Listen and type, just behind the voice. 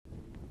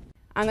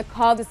On the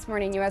call this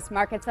morning, U.S.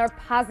 markets are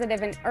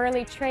positive in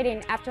early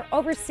trading after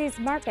overseas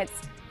markets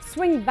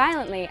swing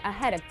violently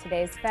ahead of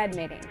today's Fed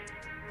meeting.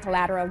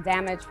 Collateral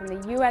damage from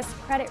the U.S.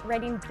 credit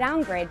rating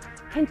downgrade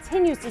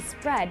continues to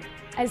spread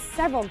as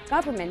several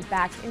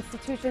government-backed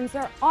institutions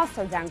are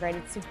also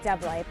downgraded to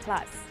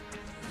AA+.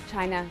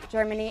 China,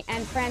 Germany,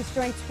 and France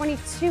join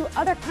 22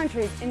 other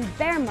countries in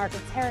bear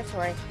market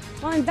territory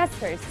while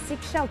investors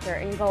seek shelter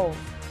in gold.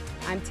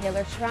 I'm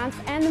Taylor Schrantz,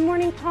 and the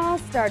morning call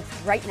starts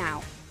right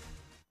now.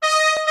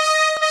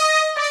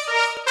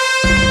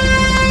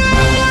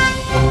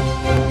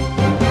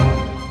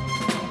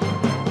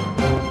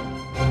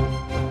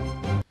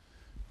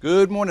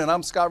 Good morning.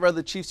 I'm Scott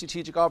Redler, Chief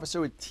Strategic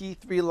Officer with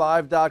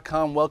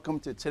T3Live.com. Welcome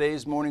to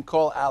today's morning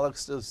call.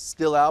 Alex is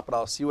still out, but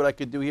I'll see what I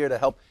could do here to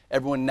help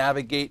everyone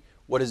navigate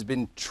what has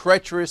been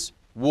treacherous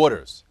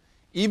waters.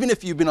 Even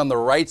if you've been on the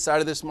right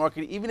side of this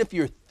market, even if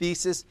your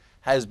thesis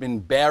has been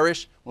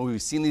bearish, when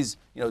we've seen these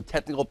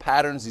technical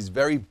patterns, these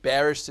very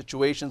bearish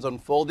situations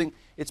unfolding,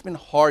 it's been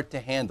hard to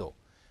handle.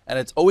 And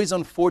it's always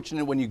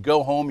unfortunate when you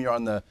go home, you're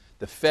on the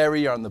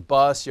ferry, you're on the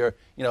bus, you're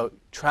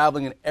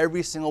traveling, and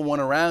every single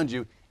one around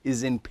you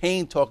is in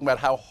pain, talking about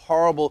how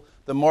horrible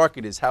the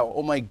market is, how,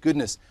 oh my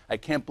goodness, I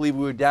can't believe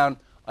we were down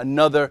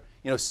another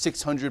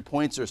 600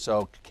 points or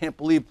so. Can't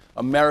believe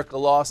America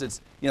lost its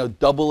AA+.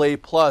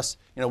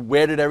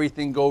 Where did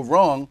everything go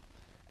wrong?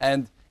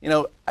 And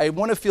I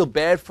want to feel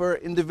bad for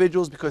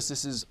individuals because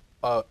this is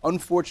an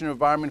unfortunate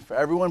environment for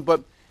everyone,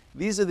 but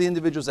these are the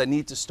individuals that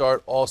need to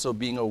start also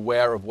being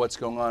aware of what's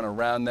going on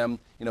around them,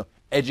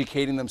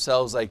 educating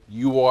themselves like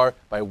you are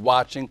by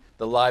watching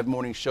the live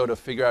morning show to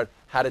figure out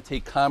how to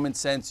take common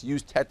sense,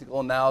 use technical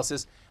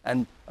analysis,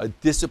 and a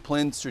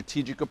disciplined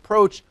strategic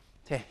approach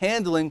to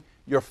handling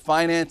your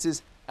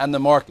finances and the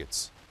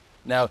markets.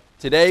 Now,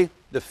 today,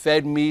 the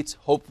Fed meets.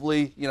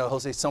 Hopefully, he'll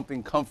say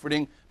something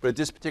comforting, but at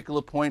this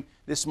particular point,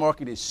 this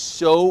market is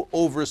so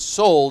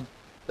oversold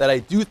that I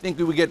do think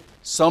we would get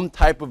some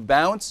type of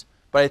bounce,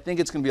 but I think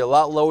it's going to be a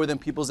lot lower than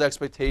people's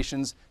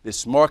expectations.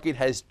 This market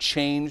has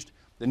changed.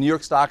 The New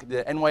York stock,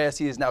 the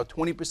NYSE is now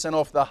 20%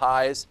 off the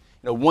highs.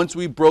 Once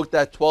we broke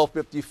that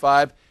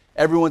 1255,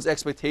 everyone's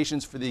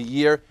expectations for the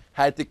year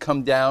had to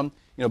come down.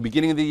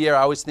 Beginning of the year,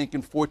 I was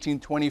thinking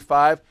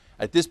 1425.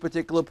 At this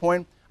particular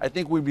point, I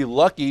think we'd be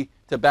lucky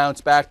to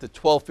bounce back to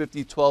 1250,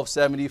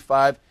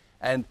 1275.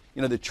 And,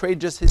 the trade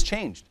just has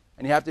changed.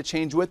 And you have to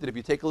change with it. If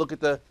you take a look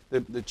at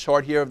the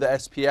chart here of the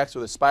SPX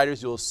or the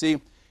spiders, you'll see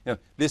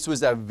this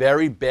was that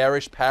very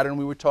bearish pattern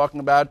we were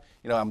talking about.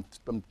 I'm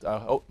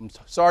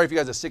sorry if you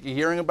guys are sick of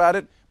hearing about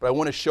it, but I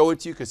want to show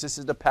it to you because this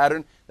is the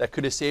pattern that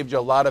could have saved you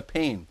a lot of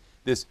pain.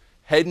 This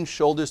head and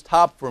shoulders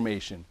top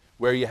formation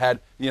where you had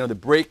the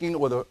breaking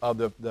of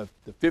the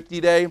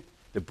 50-day,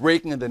 the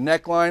breaking of the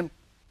neckline,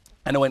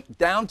 and it went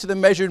down to the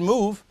measured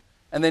move.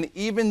 And then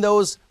even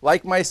those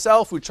like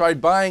myself who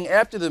tried buying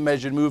after the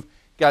measured move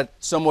got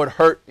somewhat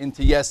hurt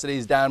into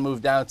yesterday's down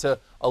move down to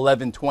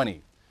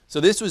 1120. So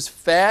this was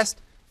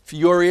fast,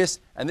 furious,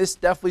 and this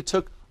definitely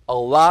took a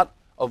lot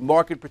of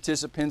market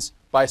participants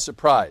by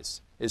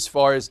surprise. As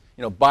far as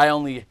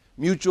buy-only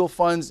mutual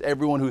funds,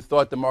 everyone who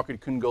thought the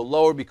market couldn't go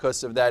lower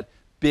because of that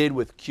bid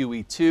with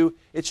QE2,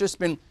 it's just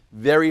been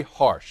very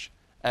harsh.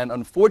 And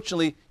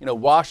unfortunately,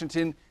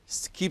 Washington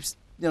keeps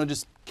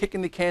just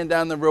kicking the can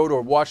down the road,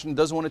 or Washington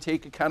doesn't want to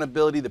take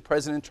accountability. The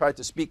president tried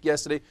to speak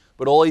yesterday,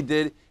 but all he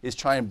did is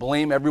try and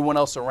blame everyone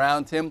else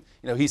around him.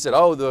 He said,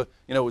 "Oh,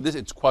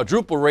 it's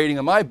quadruple rating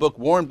in my book.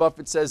 Warren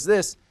Buffett says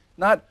this."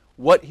 Not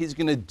what he's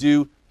going to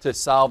do to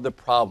solve the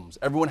problems.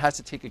 Everyone has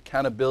to take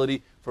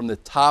accountability from the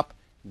top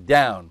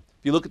down.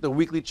 If you look at the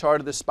weekly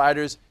chart of the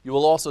spiders, you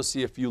will also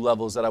see a few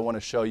levels that I want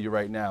to show you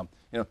right now.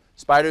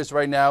 Spiders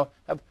right now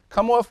have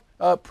come off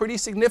pretty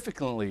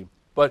significantly,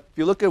 but if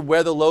you look at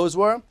where the lows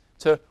were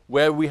to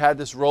where we had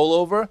this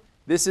rollover,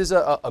 this is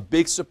a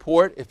big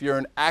support. If you're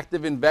an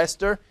active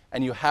investor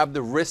and you have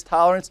the risk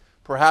tolerance,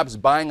 perhaps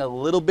buying a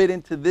little bit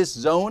into this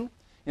zone,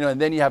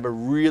 and then you have a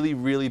really,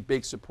 really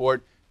big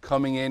support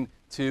coming in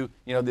to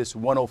this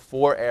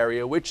 104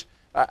 area, which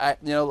a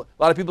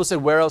lot of people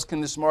said, where else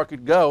can this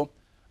market go?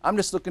 I'm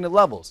just looking at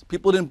levels.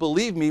 People didn't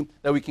believe me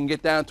that we can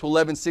get down to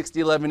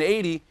 1160,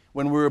 1180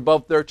 when we were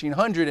above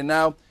 1300, and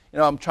now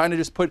I'm trying to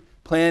just put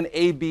plan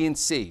A, B, and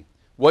C.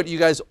 What you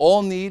guys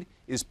all need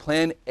is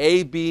plan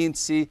A, B, and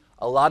C,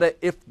 a lot of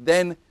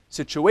if-then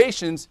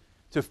situations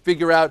to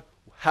figure out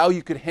how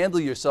you could handle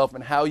yourself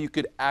and how you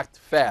could act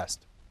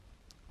fast.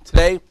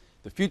 Today,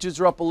 the futures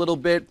are up a little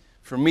bit.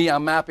 For me,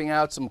 I'm mapping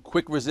out some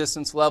quick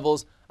resistance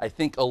levels. I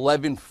think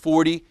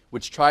 1140,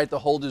 which tried to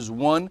hold as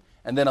one,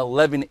 and then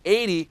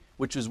 1180,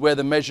 which is where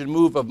the measured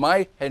move of my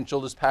head and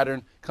shoulders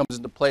pattern comes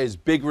into play, as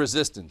big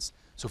resistance.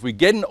 So if we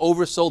get an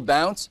oversold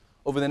bounce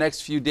over the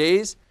next few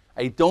days,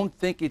 I don't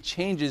think it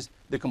changes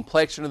the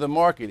complexion of the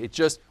market. It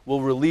just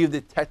will relieve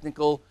the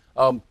technical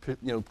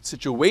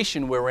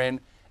situation we're in,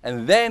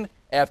 and then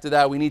after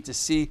that, we need to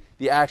see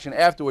the action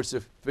afterwards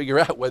to figure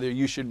out whether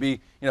you should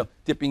be,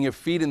 dipping your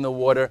feet in the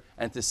water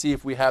and to see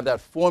if we have that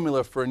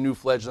formula for a new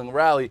fledgling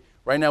rally.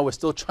 Right now, we're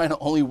still trying to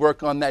only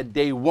work on that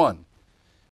day one.